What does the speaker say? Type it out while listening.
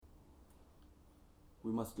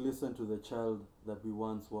We must listen to the child that we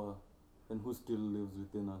once were and who still lives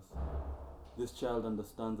within us. This child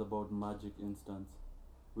understands about magic instants.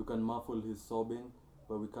 We can muffle his sobbing,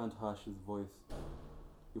 but we can't hush his voice.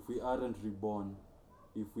 If we aren't reborn,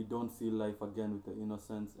 if we don't see life again with the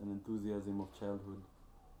innocence and enthusiasm of childhood,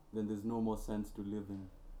 then there's no more sense to living.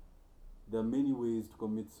 There are many ways to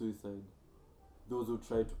commit suicide. Those who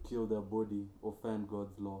try to kill their body offend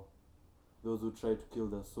God's law. Those who try to kill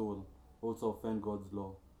their soul also offend God's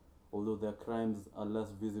law, although their crimes are less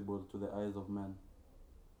visible to the eyes of men.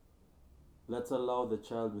 Let's allow the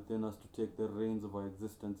child within us to take the reins of our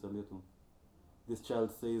existence a little. This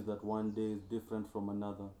child says that one day is different from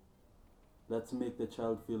another. Let's make the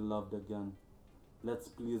child feel loved again. Let's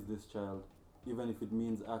please this child, even if it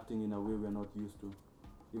means acting in a way we're not used to,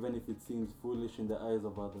 even if it seems foolish in the eyes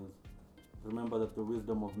of others. Remember that the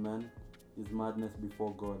wisdom of men is madness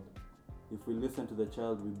before God. If we listen to the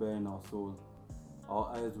child we bear in our soul,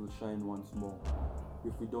 our eyes will shine once more.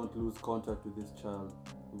 If we don't lose contact with this child,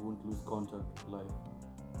 we won't lose contact with life.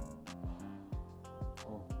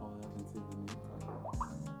 I haven't seen the name.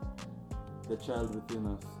 The Child Within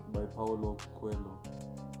Us by Paulo Coelho.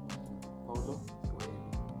 Paulo?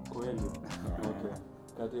 Coelho. Okay.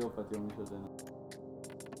 Kati hiyo patia mwisho tena.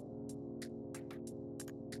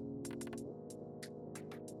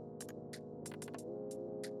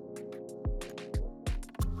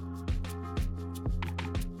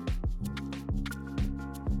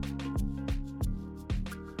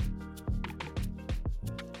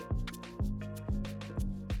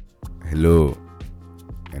 Hello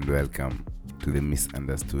and welcome to the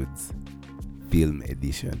Misunderstoods Film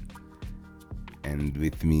Edition. And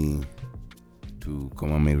with me to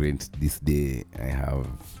commemorate this day, I have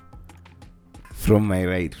from my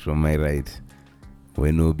right,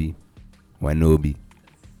 Wanobi,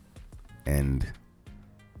 and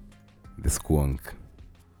the Squonk,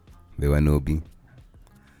 the Wanobi.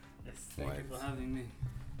 Yes, thank you for having me.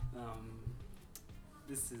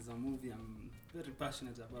 This is a movie I'm very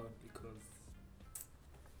passionate about because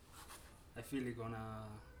I feel it's gonna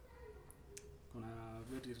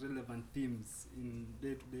very relevant themes in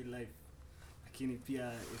day-to-day life. Lakini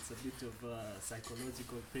pia it's a bit of a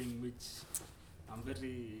psychological thing which I'm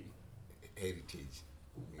very... Heritage.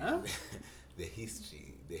 Huh? The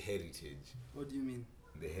history, the heritage. What do you mean?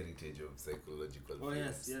 The heritage of psychological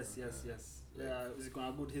films. Yes. Yeah, it's got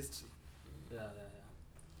a good history. Yeah.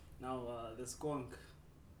 Now, the Skunk.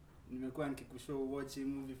 Nimekuwa nikikushow watch a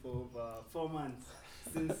movie for over 4 months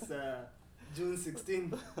since June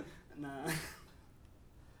 16. Na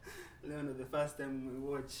leo the first time we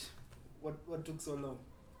watch. What took so long?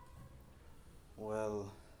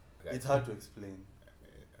 Well, it's hard to explain.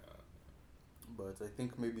 But I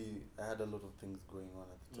think maybe I had a lot of things going on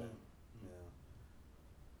at the time. Yeah.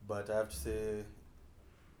 But I have to say,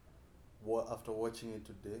 after watching it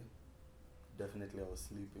today, definitely I was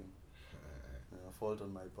sleeping. Fault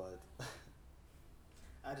on my part.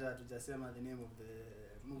 Hata tujasema the name of the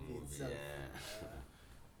movie itself. Yeah.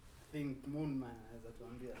 I think Moonman as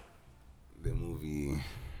atuambia. The movie,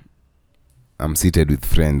 I'm seated with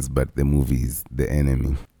friends, but the movie is the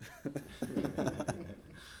enemy.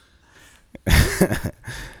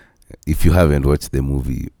 If you haven't watched the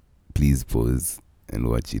movie, please pause and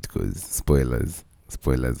watch it because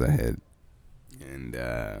spoilers ahead. And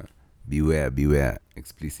beware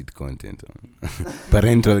explicit content.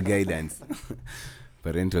 Parental guidance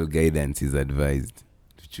is advised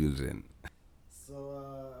to children. So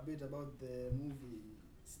a bit about the movie.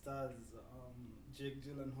 Stars Jake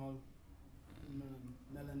Gyllenhaal,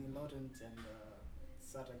 Melanie Laurent, and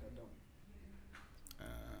Sarah Gadon.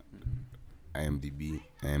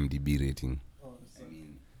 IMDb rating. Oh, so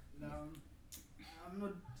I'm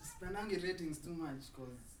not spending ratings too much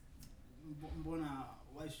because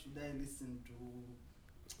why should I listen to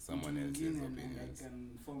someone else's opinions? I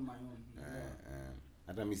can form my own.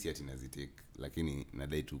 Hata mimi si ati nazitake, lakini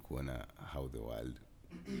nadai tu kuona how the world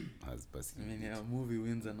has perceived. I mean, a movie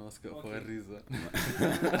wins an Oscar for a reason.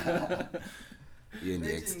 Yeah, the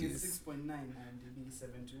rating excuse. is 6.9 and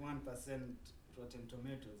 71% Rotten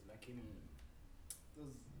Tomatoes, lakini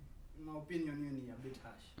those, in my opinion, ni a bit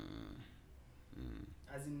harsh.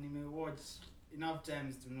 As in, I watch enough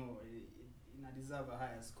times to know it deserve a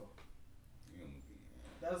higher score.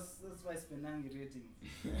 That's why Spenangi rating.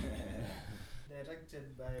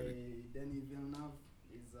 Directed by Denis Villeneuve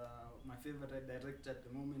is my favorite director at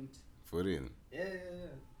the moment. For real?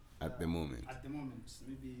 Yeah. At the moment.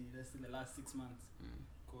 Maybe let's say the last 6 months,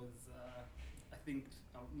 because I think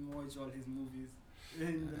I've watched all his movies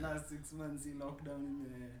in the last 6 months. He locked down.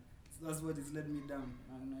 That's what has let me down.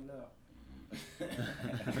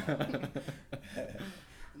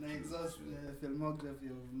 watch the filmography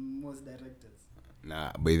of most directors.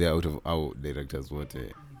 Nah, by the out of our directors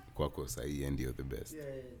wote kwako sahi and you're the best. Yeah.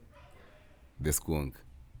 The squonk.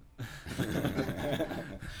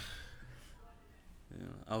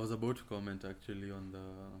 Yeah, I was about to comment actually on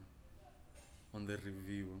the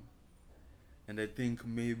review, and I think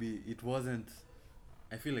maybe it wasn't.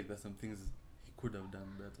 I feel like there's some things he could have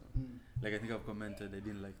done better. Like I think I've commented I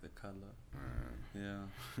didn't like the color. Yeah,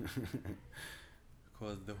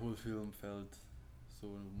 because the whole film felt so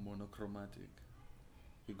monochromatic.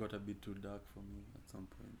 It got a bit too dark for me at some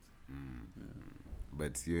points. Yeah.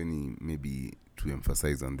 But sioni maybe to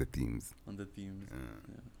emphasize on the themes. On the themes.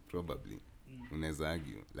 Yeah. Probably. Unaweza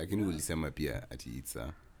argue. Lakini ulisema pia ati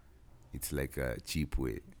it's like a cheap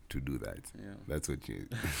way to do that. Yeah. That's what you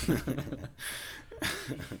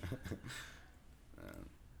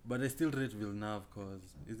But I still rate Villeneuve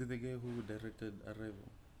because is it the guy who directed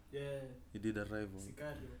Arrival? Yeah. He did Arrival.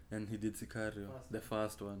 Sicario. And he did Sicario, the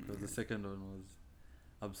first one, because the second one was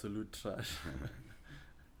absolute trash.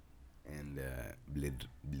 and Blade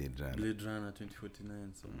Runner. Blade Runner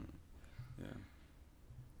 2049. So, yeah.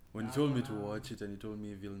 When he told me to watch it and he told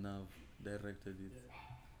me Villeneuve directed it. Yeah.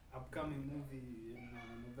 Upcoming movie in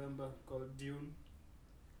November called Dune.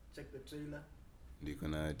 Check the trailer. Ndiko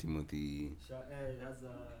na Timothy. It has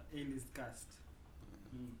a A-list cast.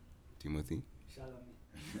 Timothy? Chalamet.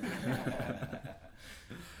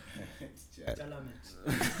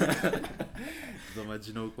 Za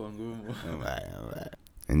majina kwa ngumu. Mbaya.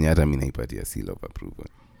 And hata mimi naipatia seal of approval.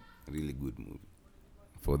 Really good movie.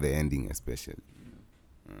 For the ending especially.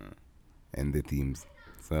 And the themes.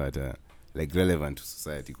 So like relevant to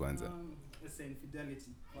society kwanza. Let's say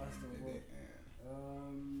infidelity, first of all.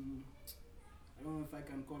 I don't know if I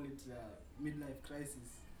can call it a midlife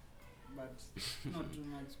crisis, but not too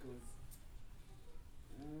much because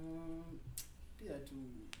peer to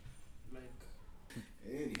like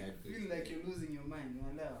feel like you're losing your mind,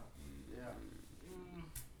 unaelewa? Yeah.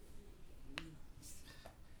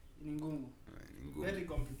 Ni ngumu. Very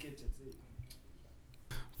complicated.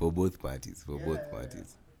 For both parties.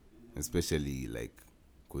 Especially like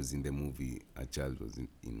because in the movie a child was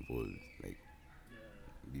involved, like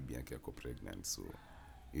bibi yake ako pregnant, so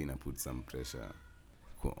you ina put some pressure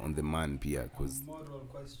on the man pia because moral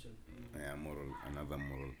question. Yeah, another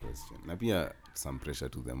moral question. Na pia some pressure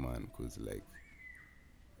to the man because like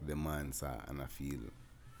the man ana feel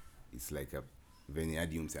it's like a venye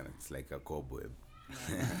adium sana, it's like a cobweb.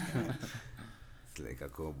 It's like a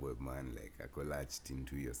cobweb, man, like a collaged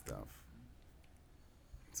into your stuff.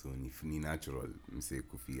 So ni natural mse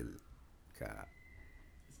kufeel ka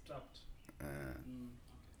Strapped.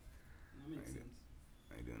 That makes sense.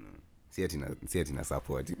 I don't know. Si ati na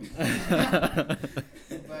support.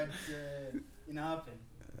 But it happen.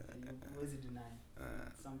 You always deny.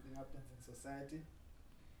 Something happens in society.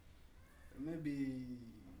 Maybe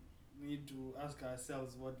we need to ask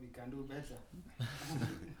ourselves what we can do better.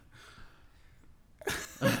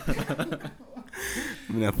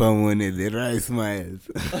 Mnafaa muone the right smiles.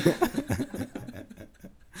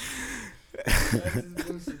 That is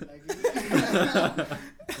bullshit.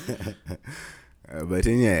 But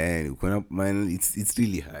anyway, man, it's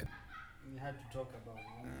really hard. We had to talk about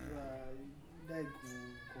like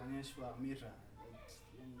kuonyeshwa mirror,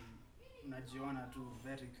 unajiona tu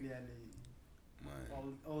very clearly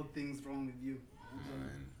all things wrong with you.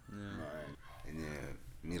 And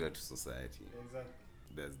mirror to society. Exactly.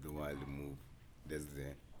 Does the world move? Does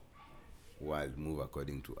the world move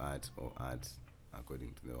according to art or art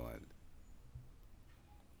according to the world?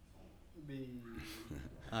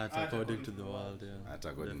 Art according to the world, yeah. Art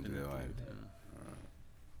according Definitely, to the world.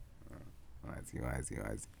 Yeah.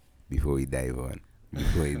 Wazi. Before we dive on.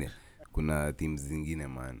 Kuna themes zingine,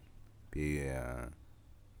 man. Pia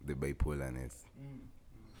the bipolarness.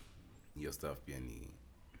 Your stuff pia ni,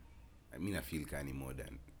 I mean, I feel kani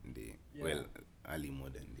modern day. Yeah. Well, early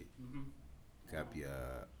modern day.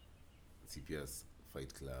 Kapia CPS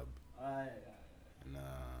Fight Club. Na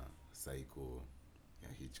Psycho,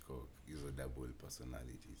 Hitchcock. These are double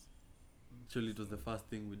personalities. Actually, it was the first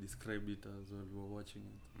thing we described it as while we were watching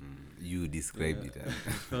it. You described it as.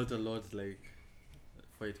 It felt a lot like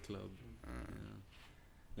Fight Club. Yeah.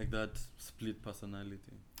 Like that split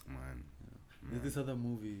personality. Man. Yeah. There's this other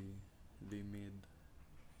movie they made.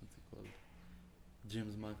 What's it called?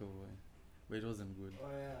 James McAvoy. But it wasn't good.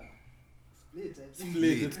 Oh yeah. Split, I think.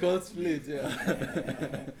 Split. It's called Split, yeah.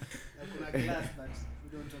 Like class, but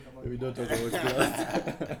we don't talk about class.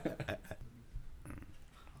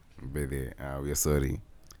 But we are sorry.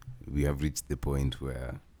 We have reached the point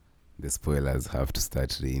where the spoilers have to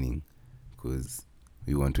start raining because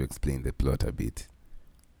we want to explain the plot a bit.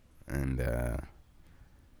 And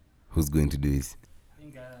who's going to do it? I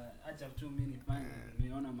think acha tu mimi nifanye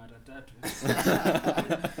nimeona mara tatu.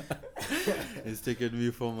 It's taken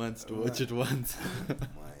me 4 months to watch it once.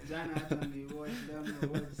 Jana hata ni watch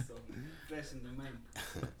so fresh in the mind.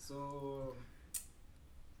 So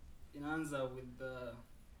inaanza with a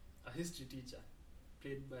history teacher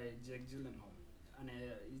played by Jake Gyllenhaal, and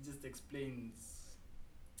he just explains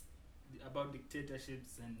about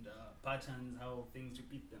dictatorships and patterns, how things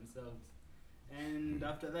repeat themselves. And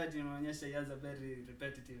after that, you know, Anyesha, he has a very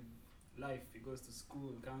repetitive life. He goes to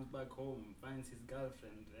school, comes back home, finds his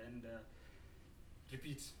girlfriend, and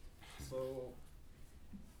repeat. So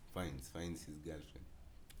Finds his girlfriend.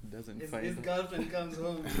 Doesn't his find girlfriend comes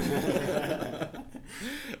home.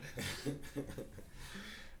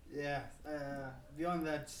 Yeah. Beyond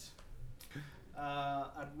that,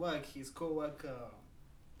 at work, his co-worker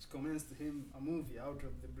commends to him a movie out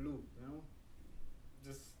of the blue. You know,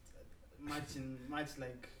 just much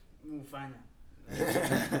like Mufanya. I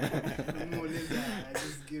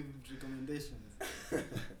just give recommendations. I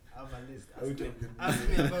have a list. Ask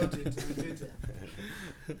me about it on Twitter.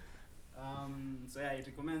 So yeah, it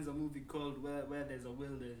recommends a movie called Where There's a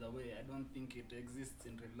Will, There's a Way. I don't think it exists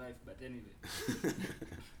in real life, but anyway.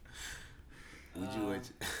 Would you watch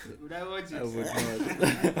it? Would I watch it? I would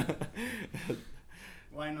not.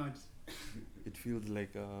 Why not? It feels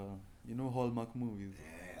like Hallmark movies.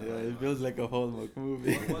 Yeah, it feels like a Hallmark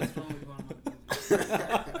movie. What's wrong with Hallmark movies?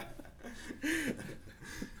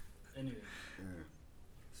 Anyway,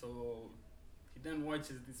 so he then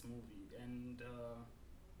watches this movie, and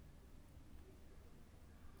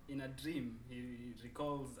in a dream he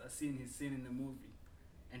recalls a scene he's seen in the movie,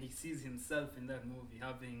 and he sees himself in that movie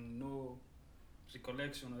having no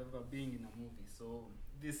recollection of ever being in a movie. So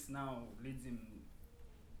this now leads him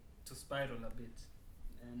to spiral a bit,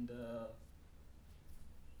 and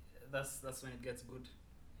that's when it gets good.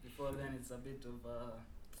 Before then, it's a bit of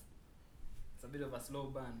a slow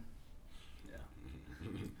burn. Yeah.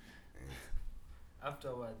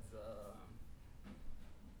 Afterwards,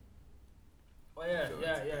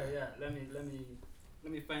 yeah. Let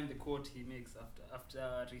me find the quote he makes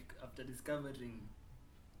after discovering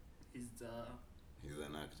his He's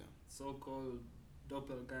an actor. so-called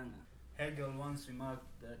doppelganger. Hegel once remarked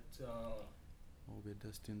that We're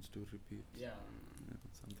destined to repeat. yeah,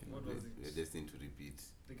 Something what like was that. it? We're destined to repeat.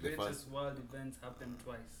 The The greatest world events happen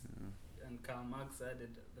twice. Yeah. And Karl Marx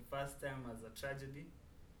added the first time as a tragedy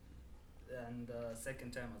and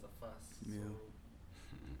second time as a farce. Yeah. So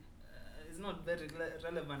it's not very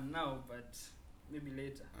relevant now, but maybe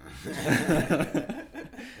later.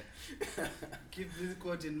 Keep this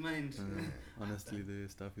quote in mind. Honestly, the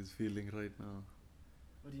stuff is feeling right now.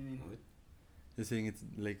 What do you mean? What? You're saying it's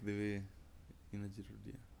like the way in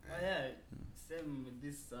Nigeria. Oh yeah, same with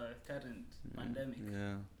this current pandemic.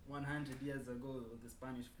 Yeah. 100 years ago, the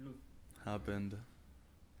Spanish flu. Happened.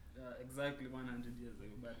 Exactly 100 years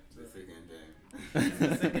ago, but The second time. it's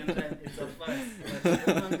the second time. It's a farce. But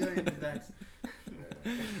I'm not going into that.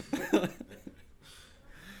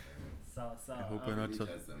 So, I hope It has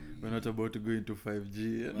we're not about to go into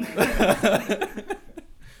 5G. And Nah.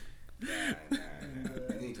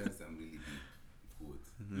 I think it has some really deep quotes.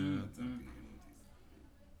 Not something I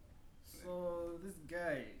noticed. So this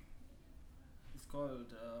guy is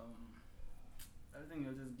called I think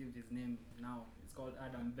I'll just give his name now. It's called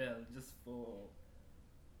Adam Bell, just for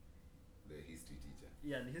The history teacher.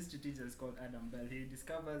 the history teacher is called Adam Bell. He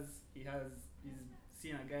discovers he's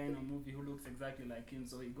seen a guy in a movie who looks exactly like him,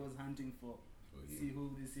 so he goes hunting for see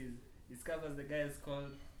who this is. Discovers the guy is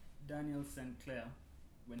called Daniel St. Clair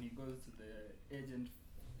when he goes to the agent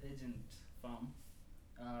farm.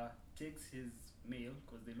 Takes his mail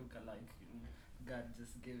because they look alike. You know, God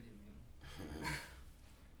just gave him. You know.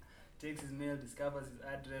 Takes his mail, discovers his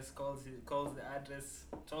address, calls the address,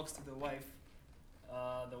 talks to the wife.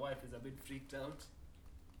 The wife is a bit freaked out.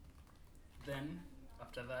 Then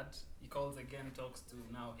after that, he calls again, talks to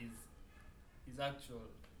now his actual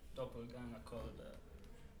doppelganger called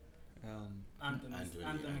Anthony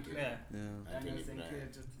Clare. yeah. Daniel Anthony St. Clair, Clare.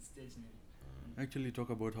 just his stage name. Actually, talk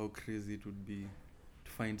about how crazy it would be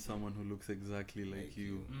to find someone who looks exactly like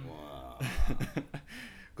you. Wow.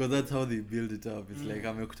 Because that's how they build it up. It's like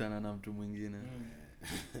amekutana na mtu mwingine.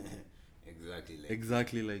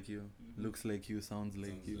 Exactly like you. Looks like you, sounds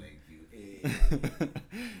like you. like you. Hey.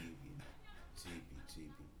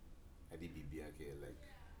 Cheapy. Hadi bibi yake, like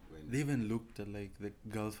when They even looked at like the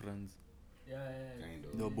girlfriends. Yeah. Kind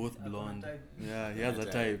of. They were both Akona blonde. type. Yeah, he has a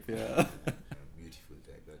Type. type, yeah. Beautiful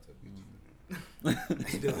type. That's a beautiful. I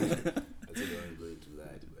don't want to go into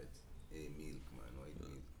that, but hey, milk, man, white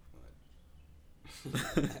milk, man.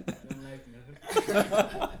 don't like me.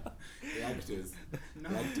 The actors. No.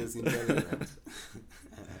 The actors intolerant. I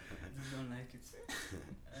just don't like it.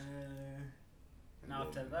 Now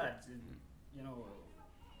after that, you know,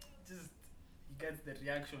 just you get the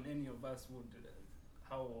reaction any of us would.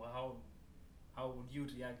 How would you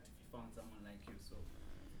react if you found someone like you? So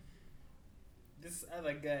this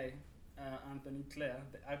other guy, Anthony Clare,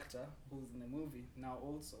 the actor who's in the movie now,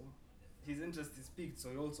 also his interest is piqued, so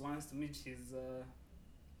he also wants to meet his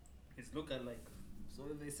lookalike. So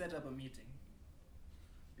they set up a meeting.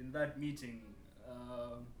 In that meeting,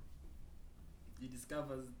 he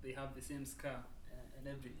discovers they have the same scar and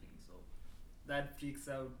everything. So that freaks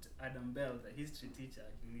out Adam Bell, the history teacher.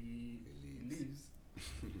 He leaves.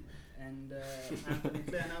 And Anthony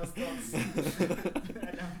Clare now stalks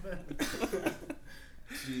Adam Bell.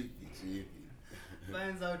 Trippy.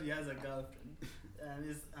 Finds out he has a girlfriend. And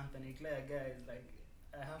this Anthony Clare guy is like,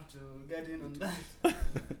 I have to get in on that.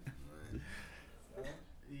 So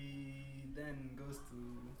he then goes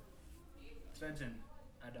to threaten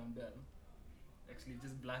Adam Bell. Actually,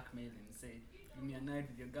 just blackmail him, say, give me a night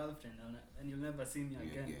with your girlfriend and you'll never see me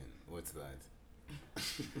again. What's that?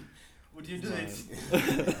 Would you do it?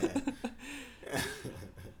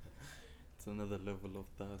 It's another level of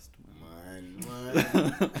thirst, man.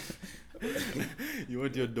 Man. You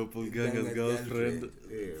want your doppelganger's girlfriend?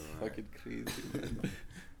 Yeah, It's fucking crazy, man.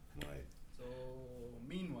 Why? So,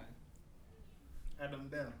 meanwhile, Adam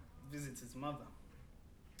Bell visits his mother.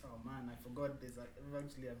 Oh man, I forgot there's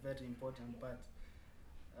actually a very important part.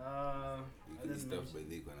 Hii stuff by the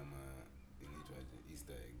way kuna inaitwa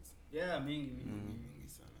Easter eggs. Yeah, mingi. Mingi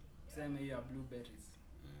sana. Same here, blueberries.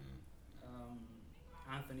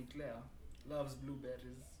 Anthony Clare loves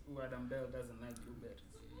blueberries, who Adam Bell doesn't like blueberries.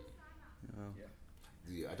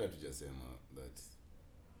 Yeah. Hata tujasema that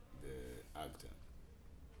the actor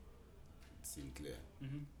Sinclair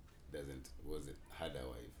had a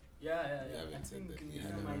wife. Yeah. You haven't I said think that in he the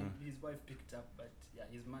had a cinema wife. his wife picked up, but yeah,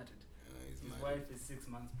 he's married. His His married. wife is 6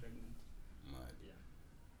 months pregnant. Mad.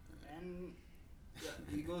 Yeah. And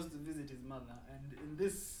he goes to visit his mother, and in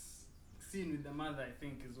this scene with the mother, I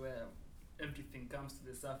think is where everything comes to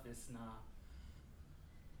the surface. Now,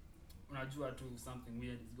 unajua tu something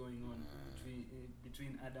weird is going on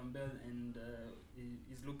between Adam Bell and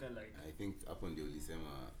his lookalike. I think hapo ndio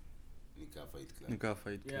ulisema Nika Fight Club. Nika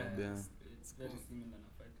Fight Club, yeah. It's very similar to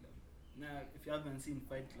Fight Club. Now, if you haven't seen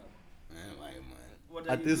Fight Club, My man. what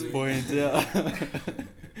are At you this doing? point, yeah.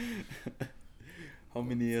 How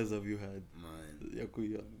many years have you had? Man. Yaku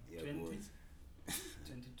young. Yeah, 20? boys.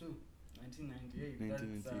 22, 1998.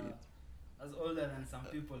 1998. That's as older than some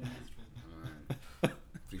people in this room. Man.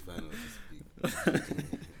 Prefer not to speak.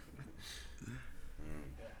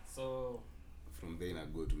 Yeah. So From there I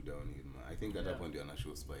go to downhill, man. I think at that point you're on a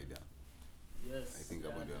show Spider. yes, I think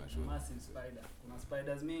about yeah, the show. massive spider. Kuna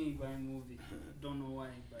spiders mingi kwa hii movie. Don't know why,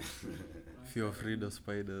 but If you're afraid of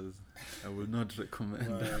spiders, I will not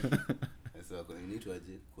recommend. So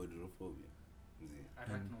inaitwaje? Quadrophobia.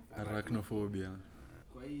 Arachnophobia.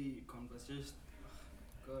 Kwa hii conversation,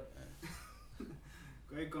 God.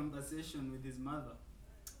 Kwa hii conversation with his mother,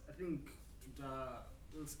 I think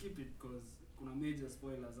we'll skip it because kuna major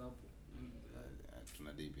spoilers hapo.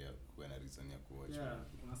 Tunadai pia kuwa na reason ya kuwatch. Yeah,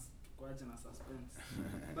 kuna kuacha na suspense.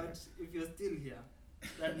 But if you're still here,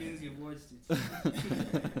 that means you've watched it.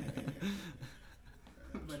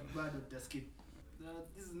 But bado utaskip.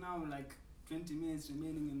 This is now like 20 minutes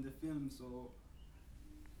remaining in the film, so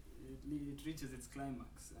it reaches its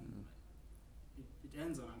climax and it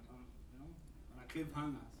ends on a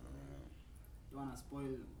cliffhanger. So don't wanna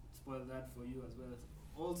spoil that for you as well.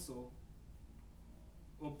 Also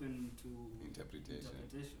open to interpretation.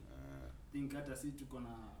 Think hata si tuko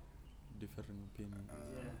na Different opinions.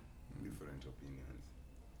 Different opinions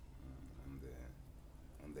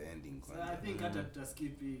on the ending. So I think hata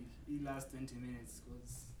tutaskip hii last 20 minutes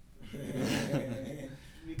because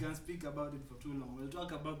we can speak about it for too long. We'll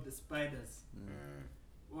talk about the spiders.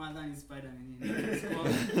 One than spider nini?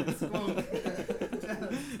 Skunk.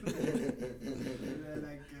 They're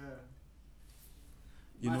like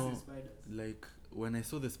You massive know, spiders. like when I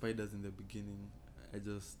saw the spiders in the beginning, I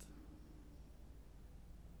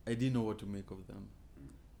didn't know what to make of them,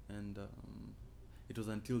 and it was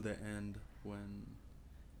until the end when,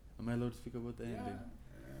 am I allowed to speak about the ending?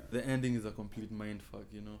 The ending is a complete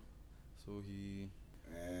mindfuck, you know. So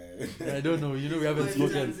I don't know, you know, we haven't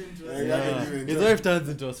spoken. His wife turns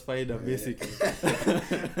into a spider, basically.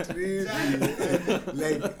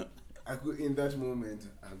 Like in that moment,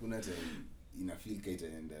 hakuna time ina feel kaita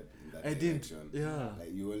end up in that direction.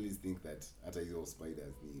 Like you always think that hata hizo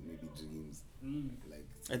spiders ni maybe dreams. Like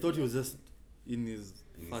I thought he was just in his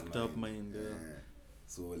in his fucked up mind. Yeah.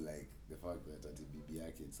 So like the fact that ati bibi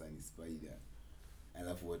yake it's an spider. I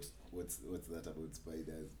love what's that about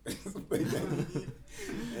spiders? And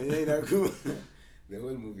then the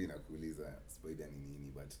whole movie inakuuliza spider ni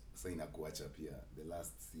nini, but sasa inakuacha pia the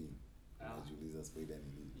last scene inajiuliza spider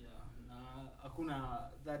ni nini. Yeah, na hakuna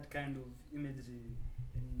that kind of imagery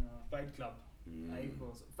in Fight Club.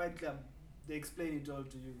 Fight Club, they explain it all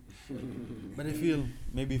to you. But I feel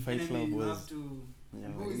maybe Fight enemy, Club you was. have to, Yeah.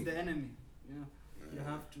 and who is the enemy? You know, you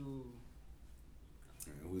have to.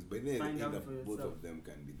 Who's by the Find end out of for both yourself. of them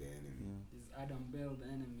can be the enemy. Yeah. Is Adam Bell the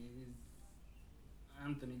enemy? Is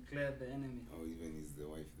Anthony Clare the enemy? Or even is the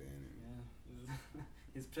wife the enemy. Yeah,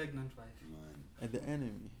 his pregnant wife. Man. And the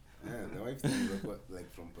enemy. Yeah, the wife thing is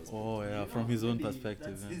like from perspective. Oh yeah, You from know, his own maybe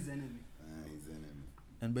perspective. That's Yeah. his enemy. His enemy.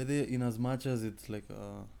 And by the in as much as it's like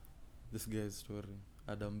this guy's story,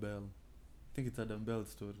 Adam Bell. I think it's Adam Bell's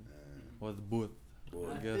story. Was both. Both.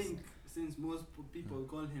 I guess. think since most people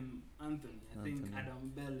call him Anthony, I think Anthony. Adam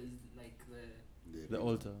Bell is like The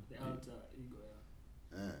altar. the alter ego.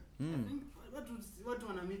 Yeah. I Mm. think what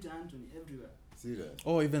wanna meet Anthony everywhere. Serious?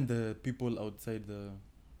 Or even the people outside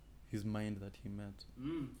his mind that he met.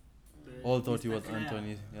 The All thought he Mr. was Clare,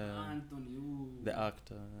 Anthony. Yeah. Anthony, who The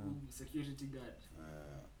actor. Yeah. who security guard.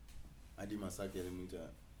 Hadi Masaki alimwita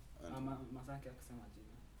Masaki akusema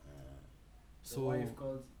jina. The So wife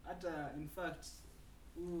calls. In fact,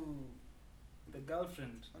 the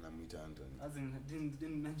girlfriend, anamwita Anthony. as in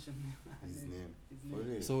didn't mention His name. His For name.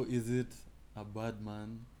 real? so is it a bad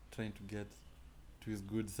man trying to get to his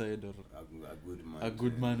good side, or a good man. a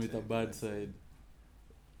good man with a Trying to bad get side?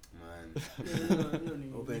 Man. Hiyo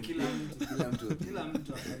ni Open. kila mtu. Kila mtu. Kila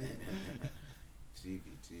mtu afanye.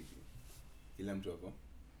 Tricky. Kila mtu ako?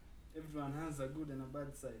 Everyone has a good and a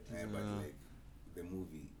bad side. But Yeah. like the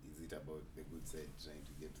movie, is it about the good side trying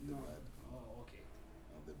to get to the No. bad? Oh, okay.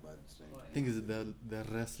 Or the bad trying Oh, I think it's the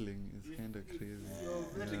wrestling is kind of crazy. If you're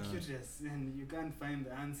very Yeah. curious and you can't find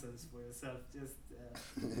the answers for yourself, just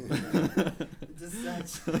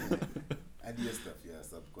search. Idea stuff, yeah,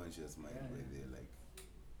 subconscious mind, Yeah, where yeah. they like,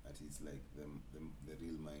 it's like the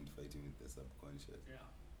real mind fighting with the subconscious. Yeah.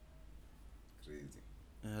 Crazy.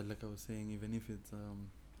 Like I was saying, even if it's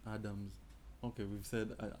Adams, okay, we've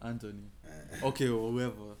said Anthony, okay, or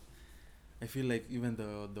whoever. I feel like even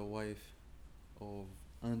the wife of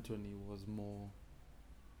Anthony was more.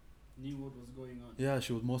 Knew what was going on. Yeah,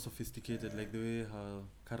 she was more sophisticated, like the way her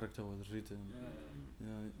character was written.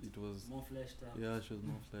 Yeah, it was. More fleshed out. Yeah, she was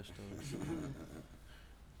more fleshed out.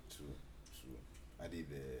 True. I did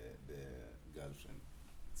the girlfriend,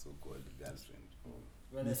 so-called girlfriend, or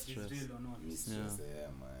Whether she's Mistress. real or not. mistress, yeah,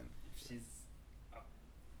 man. If she's a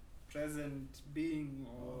present being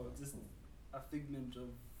or just a figment of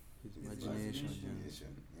His His imagination.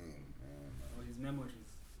 Imagination. or his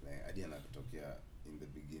memories. Like hadi anakutokea in the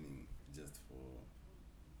beginning just for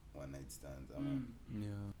one night stands. Yeah.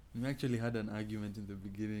 Yeah. We actually had an argument in the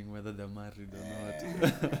beginning whether they're married or not.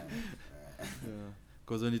 Yeah.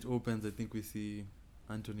 Because when it opens, I think we see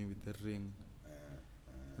Anthony with the ring,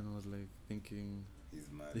 and I was like thinking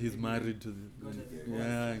he's married to the. Got a divorce.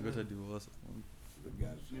 Yeah, and got a divorce. The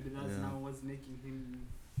girlfriend. Maybe that's Yeah. now what's making him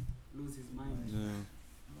lose his mind. Yeah. Man.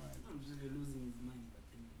 Not really losing his mind, but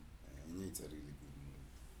It's a really good movie.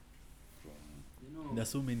 From you know. There's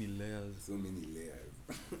so many layers. so many layers.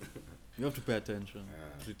 You have to pay attention,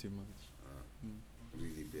 Yeah. pretty much.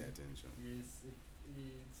 Really pay attention. Yes, it's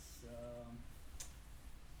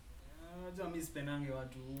unajua mi sipendange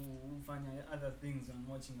watu hufanya other things when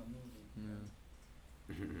watching a movie. Yeah.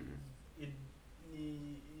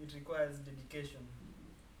 It requires dedication,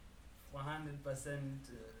 100%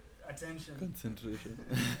 attention. Concentration.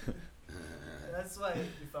 That's why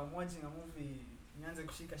if I'm watching a movie, nianze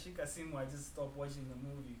kushika simu, I just stop watching the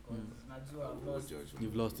movie because najua I've lost.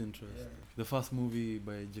 You've lost interest. Yeah. The first movie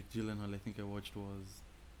by Jake Gyllenhaal I think I watched was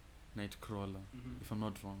Nightcrawler, if I'm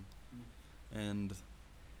not wrong. And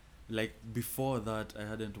like before that I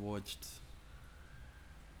hadn't watched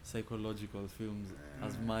psychological films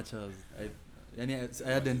as much as I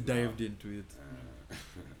hadn't dived into it.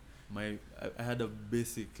 I had a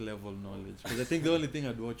basic level knowledge because I think the only thing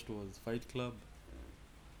I'd watched was Fight Club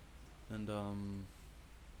and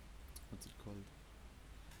what's it called?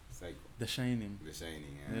 Psycho. The Shining. The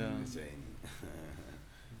Shining. Yeah. The Shining.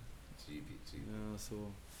 Cheapy. Yeah, so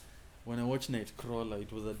when I watched Nightcrawler,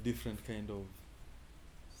 it was a different kind of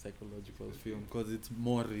psychological film because it's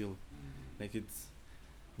more real. Like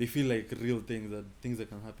they feel like real things that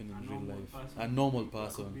can happen in real life. A normal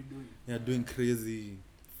person. Yeah, doing crazy,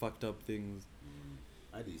 fucked up things.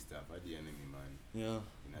 Adi stuff, adi enemy man. Yeah,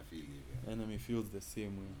 In a feel even. enemy feels the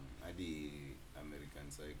same way. Adi Adi American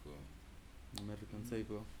Psycho. American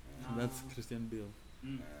Psycho. Ah. That's Christian Bale.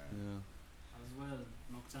 Yeah. As well,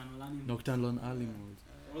 Nocturnal Animals. Nocturnal Animals.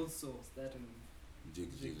 Also starting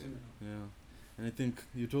Jake Gyllenhaal. Yeah. And I think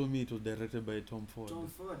you told me it was directed by Tom Ford. Tom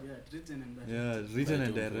Ford, yeah, written and directed. Yeah, written By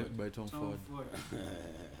and Tom directed Ford. by Tom Ford.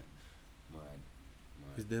 Mad.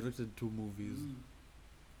 He's directed 2 movies.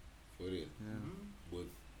 For real. Yeah.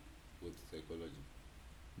 Both psychology.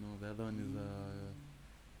 No, the other one is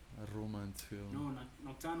a romance film. No,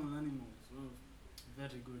 Nocturnal Animals. Oh,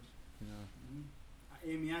 very good.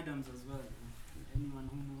 Yeah. Amy Adams as well. Anyone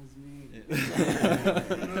who knows me Yeah.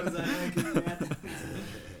 who knows I like Amy Adams.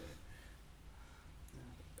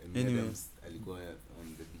 Amy Anyway. Adams alikuwa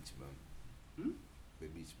on the beach bum. The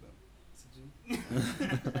beach bum.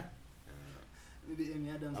 Sijui. Maybe Amy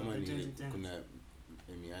Adams Ama or ni 2010. kuna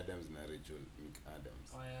Amy Adams na Rachel McAdams.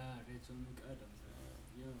 Oh yeah, Rachel McAdams.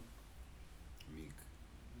 Yeah. Mick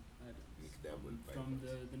Double From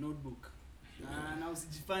Pilot. the Notebook. Na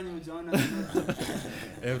usijifanye hujaona The Notebook.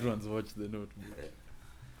 Everyone's watched The Notebook.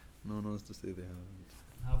 No one wants to say they haven't.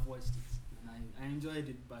 I've watched it and I enjoyed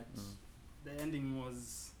it, but the ending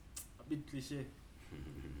was a bit cliche.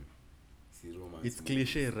 See, romance It's movies.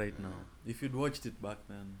 cliche right now. If you'd watched it back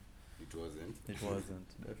then, It wasn't. it wasn't.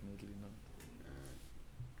 Definitely not.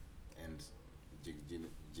 And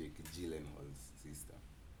Jake Gyllenhaal's sister.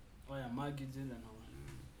 Oh yeah, Maggie Gyllenhaal.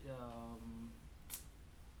 Yeah,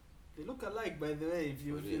 they look alike, by the way. If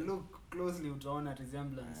you look closely, utaona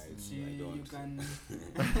resemblance. I don't.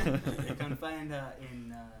 You can find her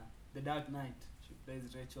in The Dark Knight. She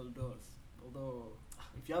plays Rachel Dawes. Although,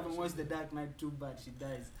 if you haven't watched The Dark Knight, too bad, she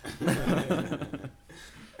dies.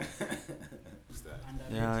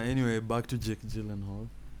 Yeah, anyway, back to Jake Gyllenhaal.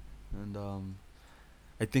 And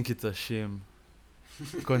I think it's a shame.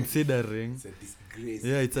 Considering. It's a disgrace.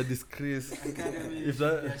 Yeah, it's a disgrace. Academy If should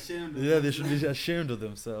that- be ashamed of Yeah, they themselves. should be ashamed of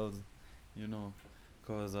themselves, you know,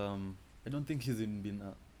 because I don't think he's been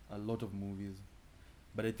a lot of movies,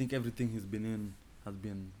 but I think everything he's been in has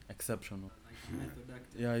been exceptional. Like a method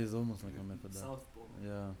actor. Yeah, he's almost like a method actor. Southpaw.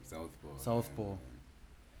 Yeah, Southpaw. Southpaw.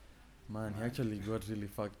 Man, he actually got really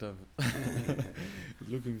fucked up.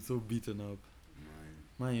 Looking so beaten up.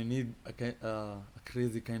 Man, you need a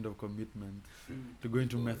crazy kind of commitment to go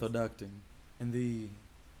into method acting, and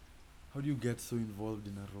how do you get so involved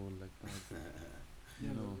in a role like that? You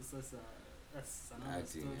know. That's another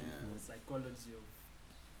Acting, story. yeah. The psychology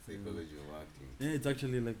of Psychology of acting. Yeah, it's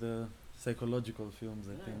actually like the psychological films.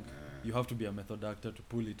 I think you have to be a method actor to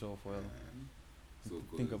pull it off well. So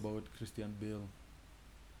Think close. about Christian Bale.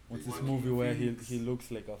 What's Big this one. movie where Phoenix. he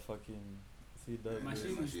looks like a fucking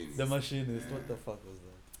Machinist. The Machinist. What the fuck was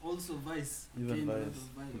that? also Vice. Even gained a lot Vice.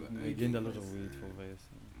 of weight. Yeah. He gained a lot of Vice. weight for Vice.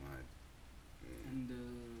 Mad. And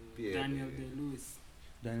Pierre Daniel Day. Day-Lewis.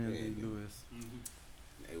 Daniel Yeah, Day-Lewis.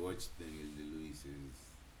 I watched Daniel Day-Lewis's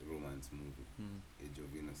romance movie, Hmm. Age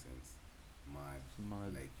of Innocence. Mad.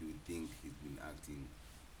 Mad. Like you would think he's been acting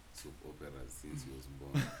soap operas since he was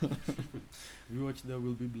born. We watched There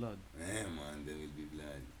Will Be Blood. Yeah, man, there will be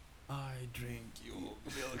blood. I drink your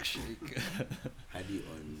milkshake. Had he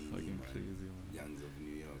on Nini, Fucking man. crazy, man. Gangs of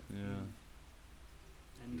New York. Yeah.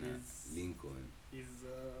 And Nah, his Lincoln.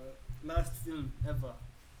 last film ever,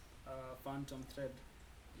 Phantom Thread.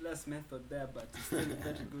 Less method there, but it's still a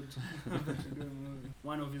very good, very good movie.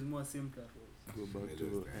 One of his more simpler roles. Go back to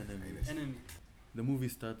Meadows, Enemy. Enemy. The movie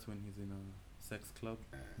starts when he's in a sex club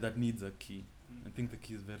that needs a key. I think the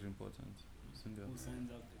key is very important. Sindio? Who signs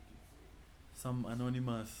out the key? Some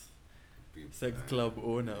anonymous People, sex club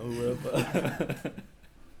owner or whoever.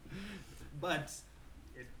 But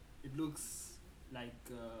it looks like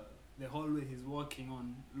the hallway he's walking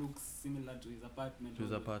on looks similar to his apartment. To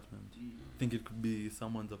his hallway. apartment. Mm. I think it could be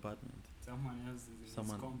someone's apartment. Someone else is in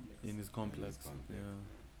Someone his complex. in his complex. complex. Yeah.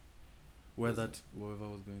 Where that whoever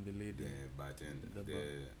was going, the lady. The bartender. The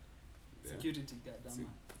The Security guard, Se-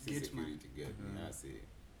 gateman, security guard. Yeah. Yeah, say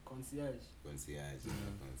concierge. concierge. Yeah.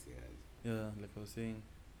 Concierge. Yeah, like I was saying.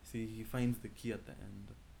 See, he finds the key at the end.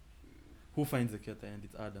 Who finds the key at the end?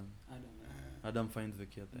 It's Adam. Adam. Adam finds the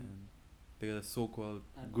key at the end. The so-called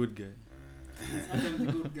Adam. good guy. It's Adam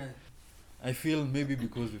the good guy. I feel maybe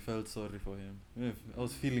because we felt sorry for him. I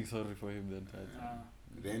was feeling sorry for him the entire time.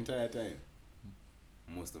 The entire time.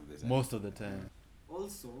 Most of the time. Most of the time.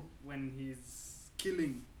 Also, when he's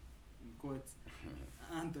killing, in quotes,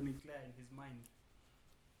 Anthony Clare in his mind,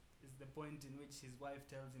 is the point in which his wife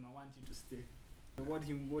tells him, "I want you to stay." What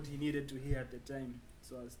he needed to hear at the time,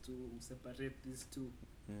 so as to separate these two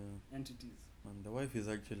Yeah. entities. And the wife is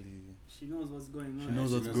actually She knows what's going on. she knows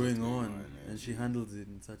she what's knows going what's on, going on, and she yeah. handles it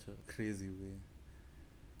in such a crazy way.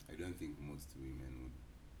 I don't think most women would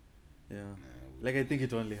Yeah. Like, I think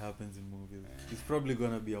it only happens in movies. It's probably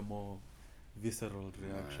gonna be a more visceral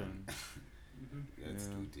reaction. That's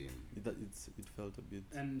too tame. It felt a bit.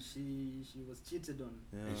 And she was cheated on.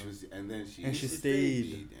 Yeah. And she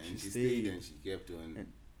stayed. She stayed and she kept on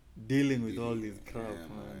and dealing with all this crap, yeah,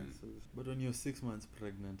 man. So, but when you're 6 months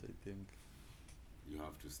pregnant, I think you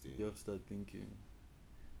have to stay. you have to start thinking.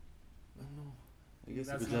 I don't know. I guess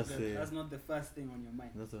you That's could not just say. that's not the first thing on your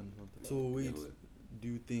mind. That's not. So wait, do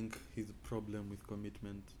you think his problem with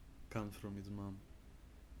commitment comes from his mom?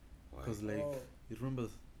 Why? Because like, you remember,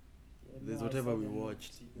 Yeah, there's no, I whatever saw we the note.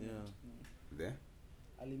 watched. The Yeah. note. There?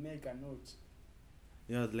 I'll make a note.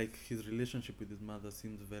 Yeah, like his relationship with his mother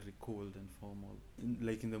seems very cold and formal.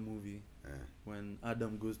 Like in the movie, when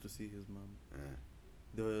Adam goes to see his mom,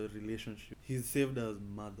 the relationship. He's saved as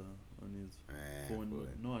mother on his phone. Boy.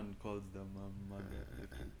 No one calls them mother.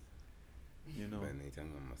 Like you know,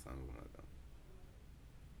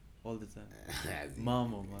 all the time.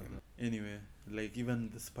 Mom or mother. Anyway, like even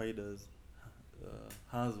the spiders,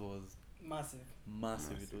 hers was Massive.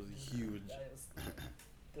 massive. It was huge.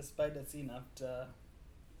 The spider scene after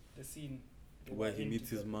the scene they Where were he in meets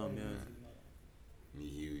his together, mom, where he yeah. meets his mother. Ni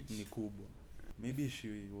huge. Ni kubwa. Maybe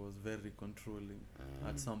she was very controlling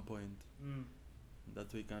at some point.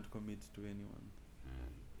 That's why you can't commit to anyone.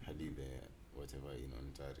 Hadi the whatever in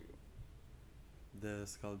Ontario. The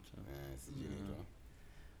sculpture.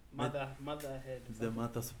 Mother head. The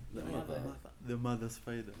mother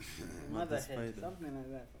spider. Mother head. spider. Something like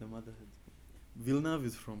that. The mother head. Villeneuve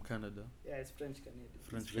is from Canada. Yeah, it's French Canadian.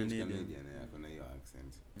 French Canadian, yeah, kuna your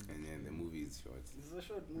accent. And then the movie is short. It's a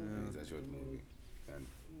short movie. Yeah. It's a short movie.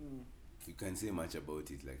 You can't say much about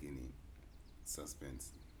it, like any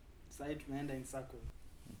suspense. Side tunaenda in circle.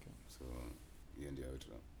 Okay. So, you and the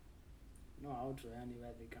outro. No outro, yani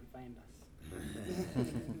where they can find us.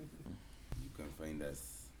 You can find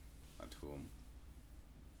us at home.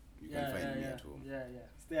 You Yeah, can find yeah, me yeah. at home. Yeah.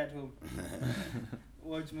 Stay at home.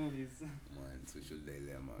 Watch movies. Man, social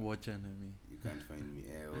dilemma. Watch Enemy. You can't find me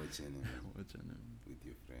watching Watch Enemy. with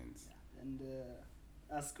your friends. And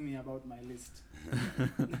ask me about my list.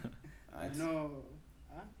 At- No,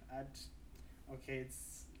 okay,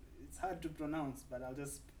 it's hard to pronounce, but I'll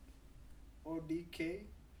just ODKAAC.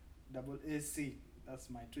 That's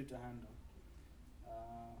my Twitter handle.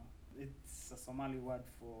 It's a Somali word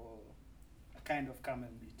for a kind of camel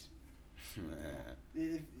meat.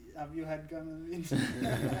 Have you had camel meat?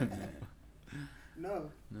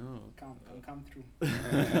 No. Come through.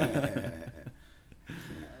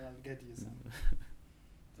 I'll get you some.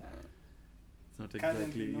 It's not Currently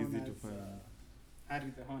exactly known easy to as, find.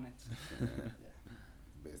 Harry the Hornet.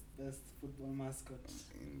 Best football mascot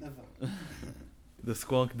ever. The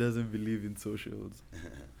squonk doesn't believe in socials.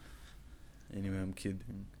 Anyway, I'm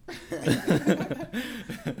kidding.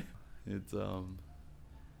 It's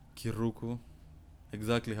Kiruku.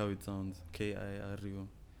 Exactly how it sounds. KIRU.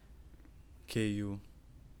 KU.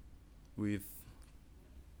 With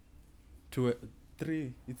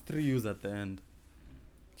three U's at the end.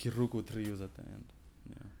 Kiruku, 3 U's at the end.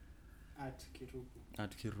 Yeah. At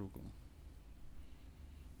Kiruku.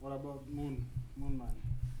 What about Moon Man?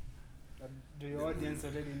 Do your audience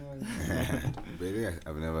already know it? By the way,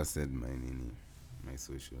 I've never said my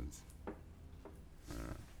socials.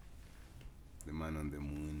 The man on the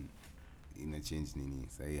moon, in a change nini.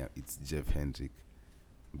 So yeah, it's Jeff Hendrick,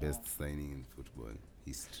 best signing in football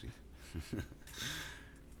history.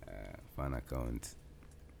 Fan account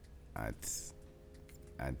at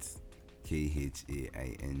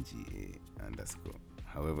KHAINGA_.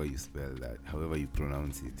 However you spell that, however you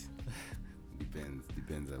pronounce it,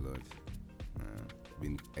 depends a lot.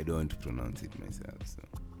 I don't pronounce it myself, so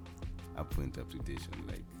up for interpretation,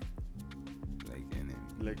 like enemy.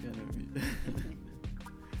 Like Enemy.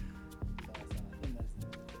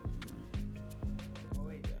 Oh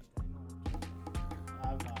wait, I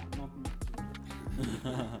have knock.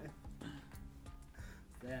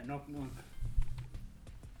 Yeah, knock.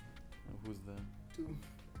 Who's there?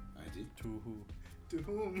 To who? To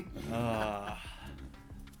whom?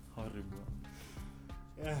 Horrible.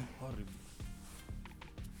 Yeah. Horrible.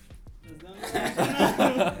 Is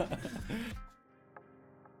that